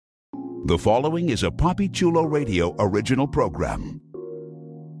The following is a Papi Chulo Radio original program.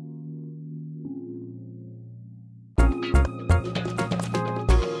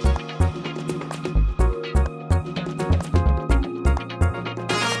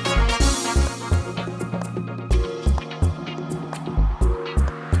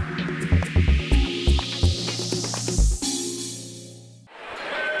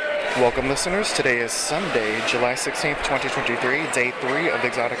 Welcome, listeners. Today is Sunday, July 16th, 2023, Day 3 of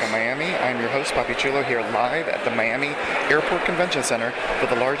EXXXOTICA Miami. I'm your host, Papi Chulo, here live at the Miami Airport Convention Center for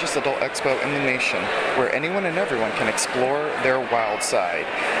the largest adult expo in the nation, where anyone and everyone can explore their wild side.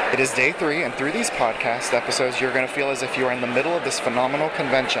 It is Day 3, and through these podcast episodes, you're going to feel as if you are in the middle of this phenomenal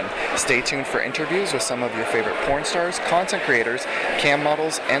convention. Stay tuned for interviews with some of your favorite porn stars, content creators, cam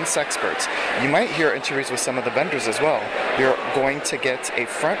models, and sexperts. You might hear interviews with some of the vendors as well. You're going to get a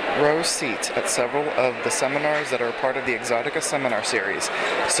front row seat at several of the seminars that are part of the EXXXOTICA seminar series.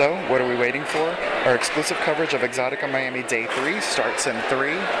 So, what are we waiting for? Our exclusive coverage of EXXXOTICA Miami Day 3 starts in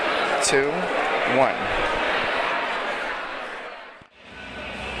 3, 2, 1.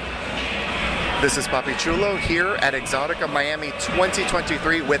 This is Papi Chulo here at EXXXOTICA Miami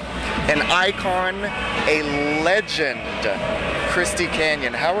 2023 with an icon, a legend, Christy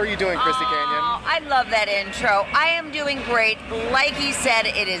Canyon. How are you doing, Christy Canyon? I love that intro. I am doing great. Like he said,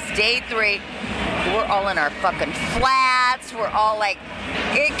 it is Day 3. We're all in our fucking flats. We're all like,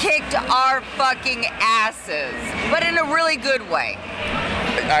 it kicked our fucking asses, but in a really good way.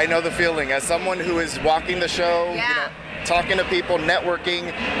 I know the feeling. As someone who is walking the show, talking to people,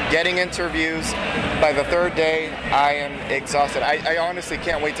 networking, getting interviews, by the third day, I am exhausted. I honestly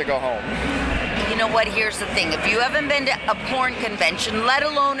can't wait to go home. You know what, here's the thing. If you haven't been to a porn convention, let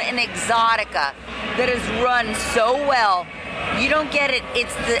alone an EXXXOTICA that is run so well, you don't get it.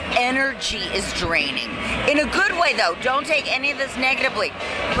 It's the energy is draining. In a good way, though. Don't take any of this negatively.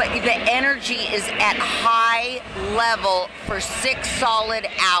 But the energy is at high level for 6 solid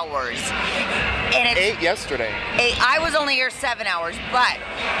hours. And it's 8 yesterday. 8. I was only here 7 hours. But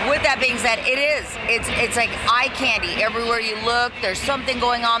with that being said, it's like eye candy. Everywhere you look, there's something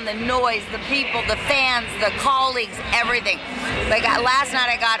going on. The noise, the people, the fans, the colleagues, everything. Like last night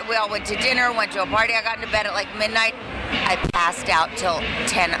we all went to dinner, went to a party. I got into bed at like midnight. I passed out till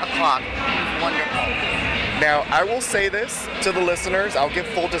 10 o'clock. Wonderful. Now, I will say this to the listeners. I'll give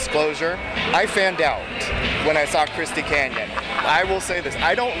full disclosure. I fanned out when I saw Christy Canyon. I will say this.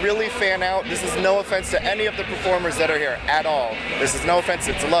 I don't really fan out. This is no offense to any of the performers that are here at all. This is no offense.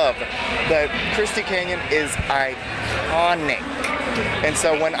 It's love. But Christy Canyon is iconic. And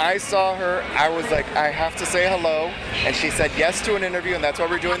so when I saw her, I was like, I have to say hello. And she said yes to an interview, and that's why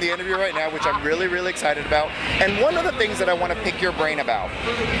we're doing the interview right now, which I'm really, really excited about. And one of the things that I want to pick your brain about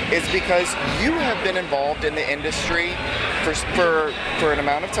is because you have been involved in the industry for an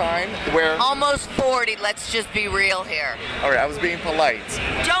amount of time where... Almost 40, let's just be real here. All right, I was being polite.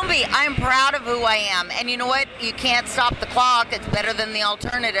 Don't be. I'm proud of who I am. And you know what? You can't stop the clock. It's better than the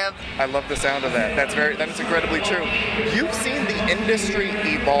alternative. I love the sound of that. That is incredibly true. You've seen the industry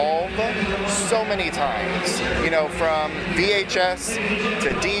evolve so many times. You know, from VHS to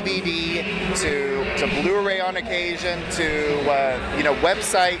DVD to Blu-ray on occasion to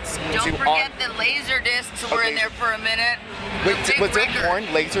websites. Don't forget the laser discs were in there for a minute. Wait, was there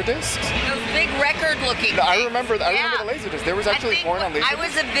porn laser discs? Those big record-looking. No, I remember the laser discs. There was actually porn on laser discs. I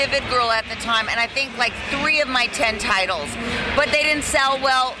was a Vivid girl at the time, and I think like 3 of my 10 titles, but they didn't sell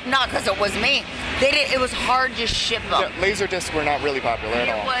well. Not because it was me. It was hard to ship them. Yeah, laser discs were not really popular at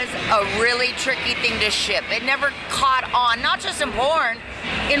all. It was a really tricky thing to ship. It never caught on, not just in porn,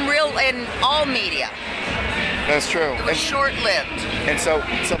 in all media. That's true. It was short-lived. And so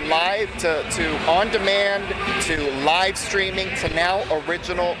to live, to on-demand, to live streaming, to now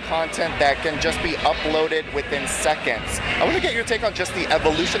original content that can just be uploaded within seconds. I want to get your take on just the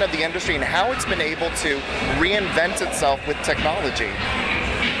evolution of the industry and how it's been able to reinvent itself with technology.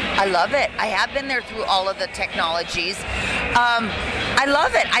 I love it. I have been there through all of the technologies. I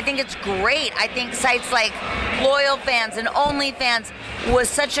love it. I think it's great. I think sites like Loyal Fans and OnlyFans was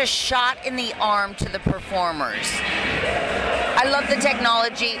such a shot in the arm to the performers. I love the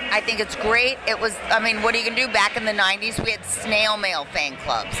technology. I think it's great. What are you going to do? Back in the 90s, we had snail mail fan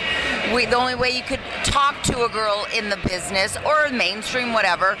clubs. The only way you could talk to a girl in the business or mainstream,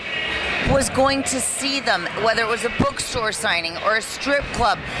 whatever, was going to see them, whether it was a bookstore signing or a strip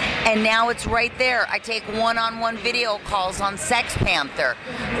club. And now it's right there. I take one-on-one video calls on Sex Panther.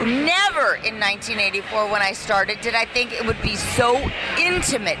 Never in 1984 when I started did I think it would be so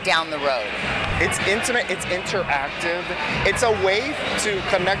intimate down the road. It's intimate, it's interactive. It's a way to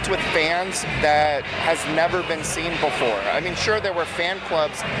connect with fans that has never been seen before. I mean, sure, there were fan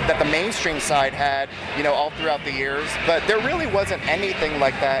clubs that the mainstream side had, all throughout the years, but there really wasn't anything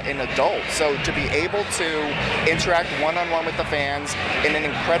like that in adult. So to be able to interact one-on-one with the fans in an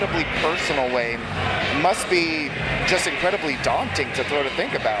incredibly personal way must be just incredibly daunting to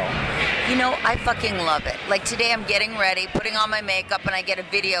think about. I fucking love it. Like today I'm getting ready, putting on my makeup, and I get a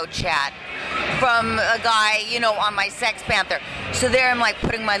video chat from a guy, on my Sex Panther. So there I'm like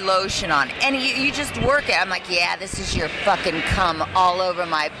putting my lotion on. And you just work it. I'm like, yeah, this is your fucking cum all over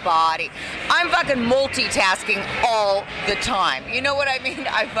my body. I'm fucking multitasking all the time. You know what I mean?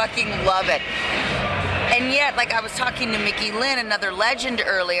 I fucking love it. And yet, like I was talking to Mickey Lynn, another legend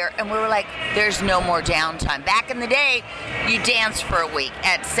earlier, and we were like, there's no more downtime. Back in the day, you danced for a week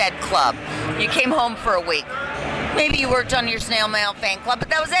at said club. You came home for a week. Maybe you worked on your snail mail fan club, but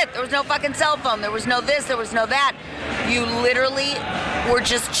that was it. There was no fucking cell phone. There was no this, there was no that. You literally were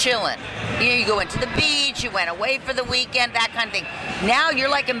just chilling. You go into the beach, you went away for the weekend, that kind of thing. Now you're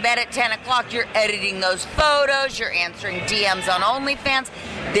like in bed at 10 o'clock, you're editing those photos, you're answering DMs on OnlyFans.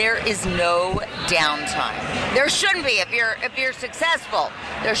 There is no downtime. There shouldn't be. If you're successful,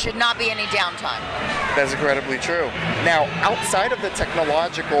 there should not be any downtime. That's incredibly true. Now, outside of the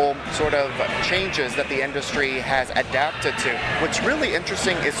technological sort of changes that the industry has adapted to, what's really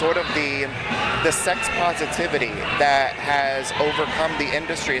interesting is sort of the sex positivity that has overcome the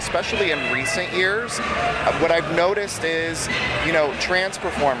industry, especially in recent years. What I've noticed is, trans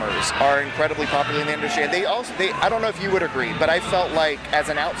performers are incredibly popular in the industry, and I don't know if you would agree, but I felt like as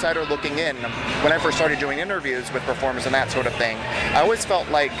an outsider looking in, when I first started doing interviews with performers and that sort of thing, I always felt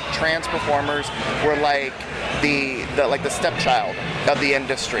like trans performers were like the stepchild of the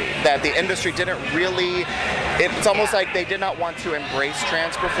industry. That the industry didn't really. It's almost like they did not want to embrace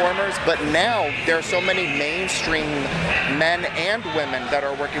trans performers, but now there are so many mainstream men and women that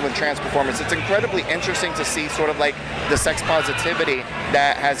are working with trans performers. It's incredibly interesting to see sort of like the sex positivity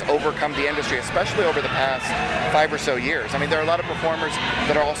that has overcome the industry, especially over the past 5 or so years. I mean, there are a lot of performers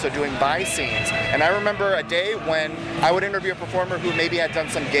that are also doing bi scenes. And I remember a day when I would interview a performer who maybe had done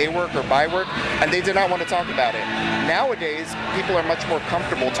some gay work or bi work, and they did not want to talk about it. Nowadays, people are much more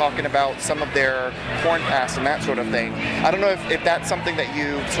comfortable talking about some of their porn past and that sort of thing. I don't know if that's something that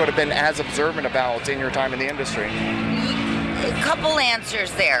you've sort of been as observant about in your time in the industry. A couple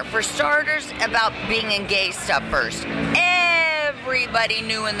answers there. For starters, about being in gay stuff first. Everybody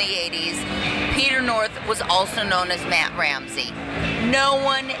knew in the 80s, Peter North was also known as Matt Ramsey. No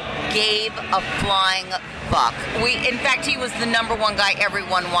one gave a flying fuck. In fact, he was the number one guy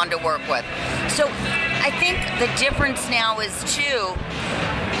everyone wanted to work with. So I think the difference now is, too,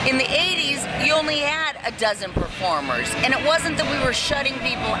 in the 80s, you only had a dozen performers. And it wasn't that we were shutting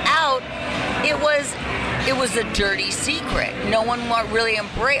people out. It was a dirty secret. No one really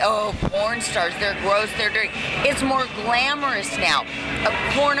embraced, porn stars, they're gross, they're dirty. It's more glamorous now.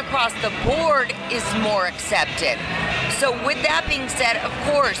 Porn across the board is more accepted. So with that being said, of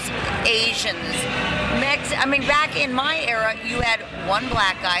course, Asians, back in my era, you had one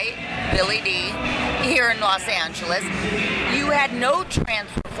black guy, Billy D, here in Los Angeles. You had no trans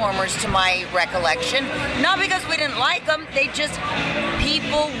performers to my recollection. Not because we didn't like them,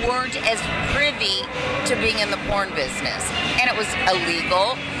 people weren't as privy to being in the porn business. And it was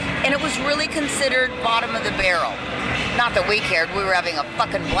illegal, and it was really considered bottom of the barrel. Not that we cared, we were having a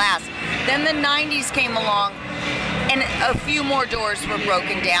fucking blast. Then the 90s came along, and a few more doors were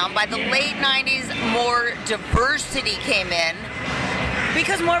broken down. By the late 90s, more diversity came in,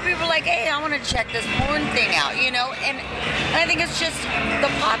 because more people were like, hey, I want to check this porn thing out, And I think it's just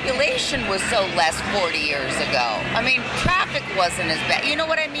the population was so less 40 years ago. I mean, traffic wasn't as bad. You know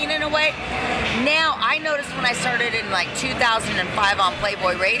what I mean, in a way? Now, I noticed when I started in 2005 on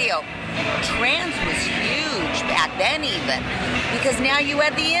Playboy Radio, trans was huge back then even, because now you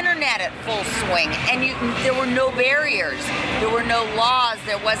had the internet at full swing, and there were no barriers, there were no laws,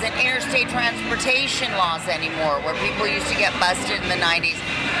 there wasn't interstate transportation laws anymore where people used to get busted in the 90s.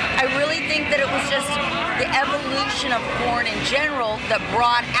 I really think that it was just the evolution of porn in general that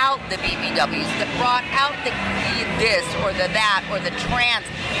brought out the BBWs, that brought out the this or the that or the trans.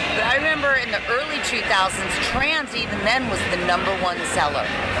 But I remember in the early 2000s, trans even then was the number one seller.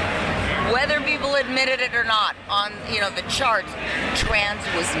 Whether people admitted it or not, on the charts, trans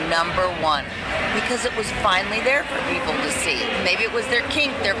was number one, because it was finally there for people to see. Maybe it was their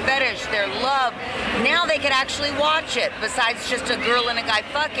kink, their fetish, their love. Now they could actually watch it. Besides just a girl and a guy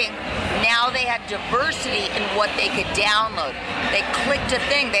fucking, Now they had diversity in what they could download. They clicked a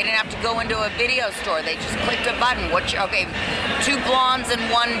thing. They didn't have to go into a video store. They just clicked a button. Okay, 2 blondes and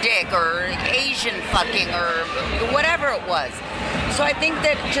 1 dick, or Asian fucking, or whatever it was. So I think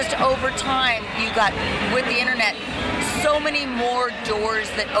that just over time, you got, with the internet, so many more doors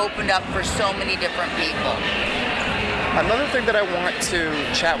that opened up for so many different people. Another thing that I want to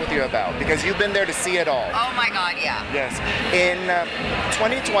chat with you about, because you've been there to see it all. Oh my God, yeah. Yes. In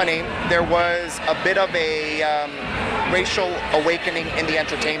 2020, there was a bit of a racial awakening in the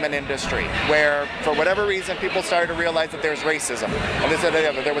entertainment industry, where for whatever reason people started to realize that there's racism. And this and the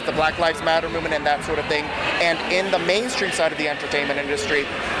other. There was the Black Lives Matter movement and that sort of thing. And in the mainstream side of the entertainment industry,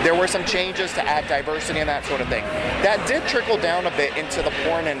 there were some changes to add diversity and that sort of thing. That did trickle down a bit into the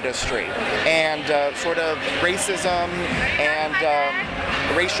porn industry, and sort of racism and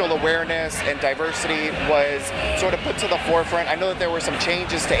racial awareness and diversity was sort of put to the forefront. I know that there were some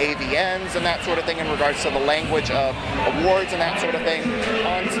changes to AVNs and that sort of thing in regards to the language of awards and that sort of thing.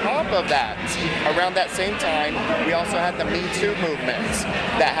 On top of that, around that same time, we also had the Me Too movement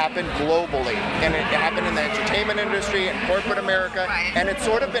that happened globally. And it happened in the entertainment industry, in corporate America, and it's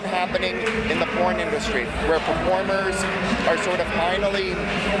sort of been happening in the porn industry, where performers are sort of finally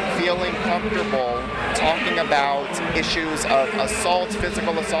feeling comfortable talking about issues of assault,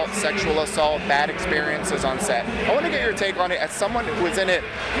 physical assault, sexual assault, bad experiences on set. I want to get your take on it as someone who was in it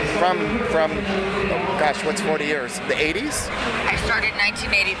from gosh, what's 40 years? The 80s? I started in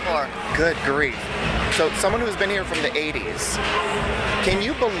 1984. Good grief. So someone who's been here from the 80s, can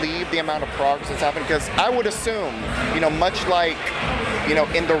you believe the amount of progress that's happened? Because I would assume, much like,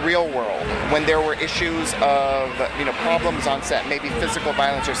 in the real world, when there were issues of, problems on set, maybe physical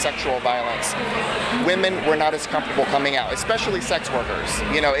violence or sexual violence, women were not as comfortable coming out, especially sex workers.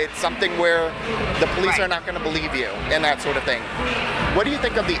 It's something where the police are not going to believe you and that sort of thing. What do you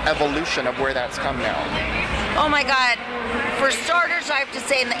think of the evolution of where that's come now? Oh my God. For starters, I have to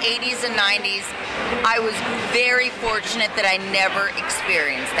say in the 80s and 90s, I was very fortunate that I never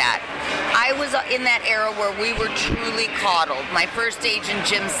experienced that. I was in that era where we were truly coddled. My first agent,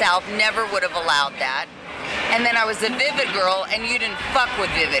 Jim South, never would have allowed that. And then I was a Vivid girl, and you didn't fuck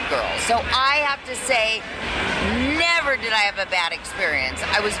with Vivid girls. So I have to say, never did I have a bad experience.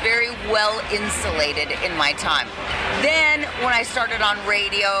 I was very well insulated in my time. Then when I started on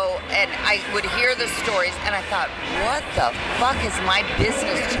radio and I would hear the stories, and I thought, what the fuck has my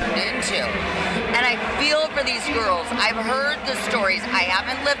business turned into? And I feel for these girls. I've heard the stories. I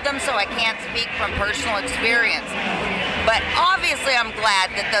haven't lived them, so I can't speak from personal experience. But obviously I'm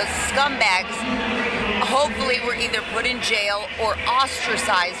glad that those scumbags hopefully were either put in jail or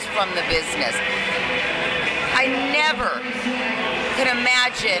ostracized from the business. I never could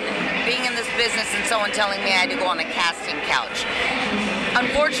imagine being in this business and someone telling me I had to go on a casting couch.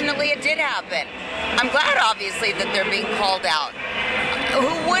 Unfortunately, it did happen. I'm glad, obviously, that they're being called out.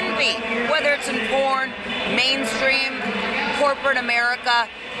 Who wouldn't be? Whether it's in porn, mainstream, corporate America,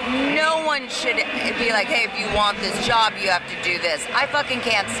 no one should be like, hey, if you want this job, you have to do this. I fucking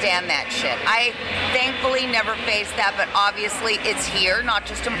can't stand that shit. I thankfully never faced that, but obviously it's here, not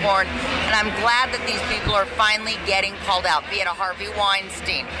just in porn. And I'm glad that these people are finally getting called out, be it a Harvey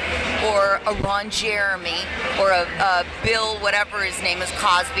Weinstein or a Ron Jeremy or a Bill, whatever his name is,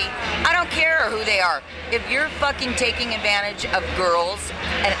 Cosby. I don't care who they are. If you're fucking taking advantage of girls,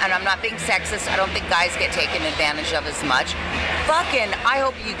 and I'm not being sexist, I don't think guys get taken advantage of as much, fucking, I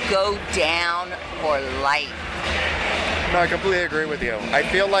hope you go down for life. No, I completely agree with you. I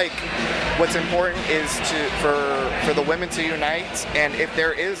feel like what's important is for the women to unite, and if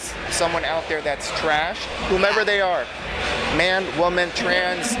there is someone out there that's trash, whomever they are, man, woman,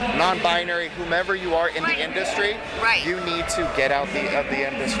 trans, non-binary, whomever you are in the industry, you need to get out of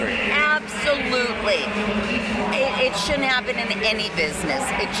the industry. Absolutely. It shouldn't happen in any business.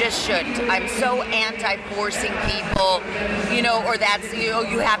 It just shouldn't. I'm so anti-forcing people, or that's,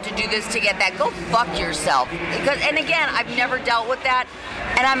 you have to do this to get that. Go fuck yourself. And again, I've never dealt with that,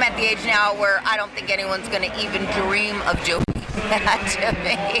 and I'm at the age now where I don't think anyone's going to even dream of doing that to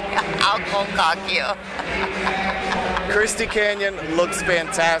me. I'll cold cock you. Christy Canyon looks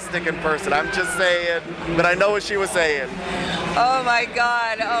fantastic in person. I'm just saying, but I know what she was saying. Oh my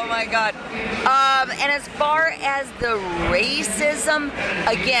God, oh my God. And as far as the racism,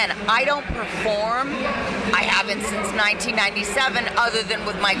 again, I don't perform. I haven't since 1997, other than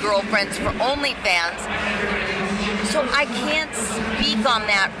with my girlfriends for OnlyFans. So I can't speak on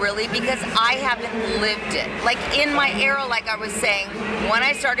that really because I haven't lived it. Like in my era, like I was saying, when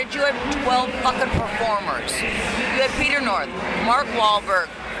I started, you had 12 fucking performers. You had Peter North, Mark Wahlberg,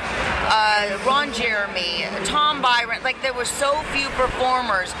 Ron Jeremy, Tom Byron. Like, there were so few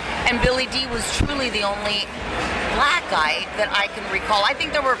performers, and Billy D was truly the only black guy that I can recall. I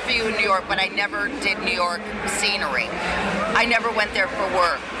think there were a few in New York, but I never did New York scenery. I never went there for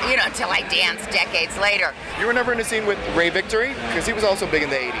work, until I danced decades later. You were never in a scene with Ray Victory? Because he was also big in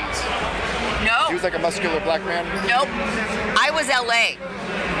the 80s. No. He was like a muscular black man? Nope. I was LA.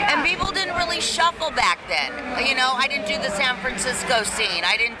 And people didn't really shuffle back then. I didn't do the San Francisco scene.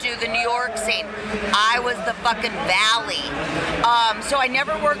 I didn't do the New York scene. I was the fucking Valley. So I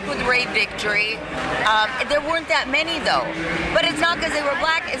never worked with Ray Victory. There weren't that many, though. But it's not because they were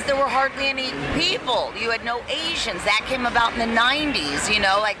black, it's there were hardly any people. You had no Asians. That came about in the 90s,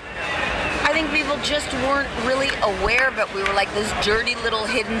 I think people just weren't really aware of it. We were like this dirty little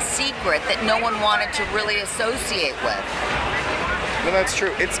hidden secret that no one wanted to really associate with. No, that's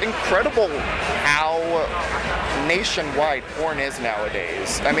true. It's incredible how nationwide porn is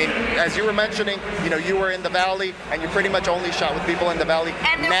nowadays. I mean, as you were mentioning, you were in the Valley and you pretty much only shot with people in the Valley.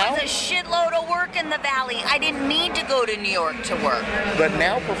 And there was a shitload of work in the Valley. I didn't need to go to New York to work. But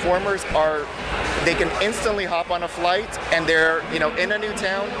now performers they can instantly hop on a flight and they're, in a new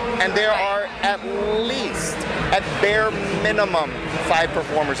town, and there are at least, at bare minimum, 5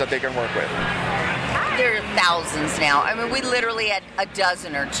 performers that they can work with. There are thousands now. I mean, we literally had a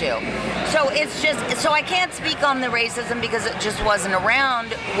dozen or 2. So so I can't speak on the racism because it just wasn't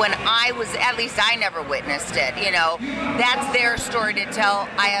around when I was, at least I never witnessed it, That's their story to tell.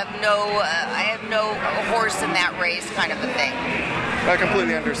 I have no horse in that race kind of a thing. I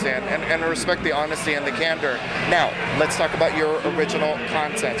completely understand and respect the honesty and the candor. Now, let's talk about your original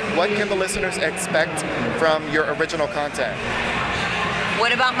content. What can the listeners expect from your original content?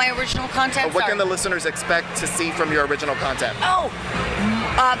 What about my original content? What can the listeners expect to see from your original content? A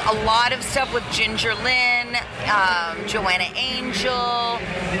lot of stuff with Ginger Lynn, Joanna Angel,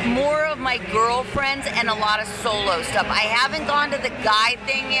 more of my girlfriends, and a lot of solo stuff. I haven't gone to the guy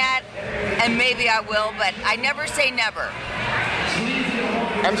thing yet, and maybe I will, but I never say never.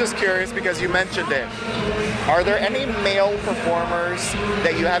 I'm just curious because you mentioned it. Are there any male performers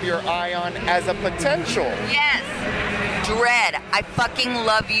that you have your eye on as a potential? Yes. Dread. I fucking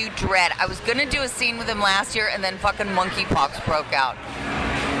love you, Dread. I was gonna do a scene with him last year and then fucking monkeypox broke out.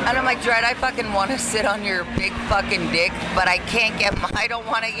 And I'm like, Dread, I fucking want to sit on your big fucking dick, but I can't I don't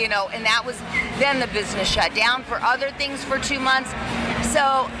want to, and that was, then the business shut down for other things for 2 months.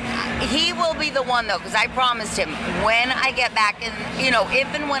 So he will be the one, though, because I promised him when I get back in,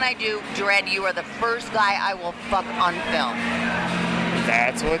 if and when I do Dread, you are the first guy I will fuck on film.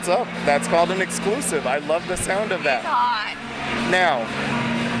 That's what's up. That's called an exclusive. I love the sound of that. It's hot. Now,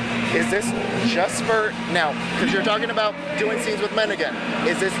 is this just for, because you're talking about doing scenes with men again,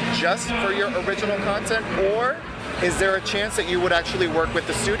 is this just for your original content, or is there a chance that you would actually work with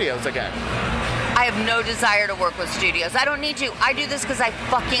the studios again? I have no desire to work with studios. I don't need to. I do this because I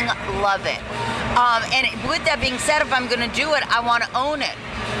fucking love it. And with that being said, if I'm going to do it, I want to own it.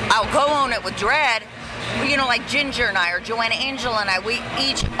 I'll co-own it with Dread. Like Ginger and I, or Joanna Angel and I, we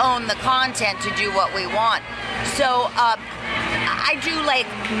each own the content to do what we want. So I do like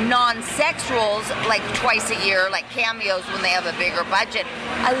non-sex roles like twice a year, like cameos when they have a bigger budget.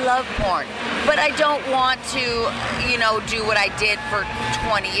 I love porn, but I don't want to, do what I did for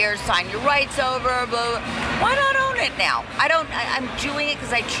 20 years, sign your rights over, blah, blah. Why not own it now? I'm doing it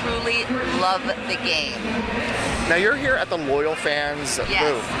because I truly love the game. Now you're here at the Loyal Fans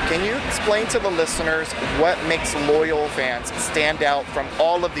booth. Can you explain to the listeners what makes Loyal Fans stand out from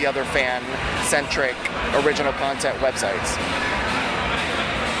all of the other fan-centric original content websites?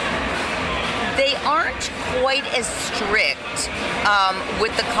 They aren't quite as strict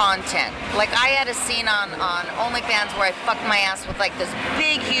with the content. Like I had a scene on OnlyFans where I fucked my ass with like this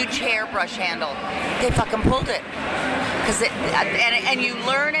big, huge hairbrush handle. They fucking pulled it. And you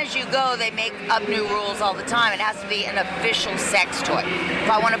learn as you go. They make up new rules all the time. It has to be an official sex toy. If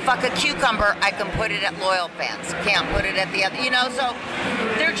I want to fuck a cucumber, I can put it at Loyal Fans. Can't put it at the other. So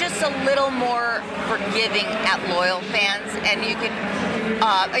they're just a little more forgiving at Loyal Fans, and you can.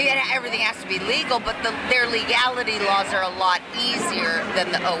 Everything has to be legal, but their legality laws are a lot easier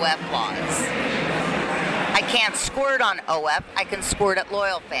than the OF laws. I can't squirt on OF. I can squirt at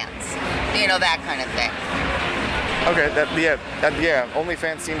Loyal Fans. That kind of thing. Okay,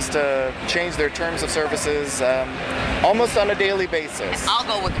 OnlyFans seems to change their terms of services almost on a daily basis. I'll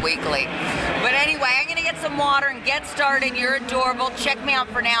go with weekly. But anyway, I'm going to get some water and get started. You're adorable. Check me out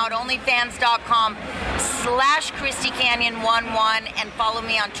for now at onlyfans.com/ChristyCanyon11 and follow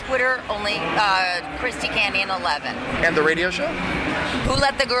me on Twitter, ChristyCanyon11. And the radio show?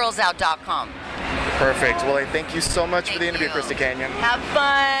 WhoLetTheGirlsOut.com. Perfect. Well, I thank you so much for the interview, Christy Canyon. Have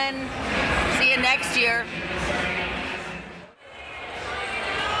fun. next year.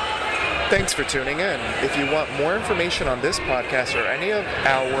 Thanks for tuning in. If you want more information on this podcast or any of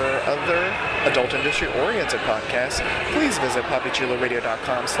our other adult industry-oriented podcasts, please visit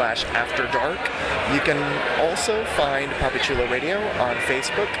papichuloradio.com/afterdark. You can also find Papi Chulo Radio on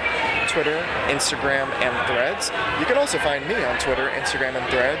Facebook, Twitter, Instagram, and Threads. You can also find me on Twitter, Instagram, and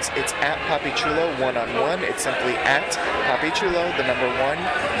Threads. It's at Papi Chulo 1-on-1. It's simply at Papi Chulo, the number 1,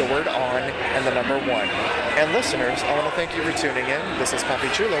 the word on, and the number 1. And listeners, I want to thank you for tuning in. This is Papi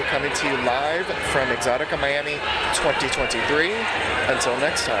Chulo coming to you live from EXXXOTICA Miami 2023. Until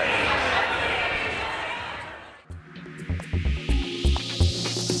next time.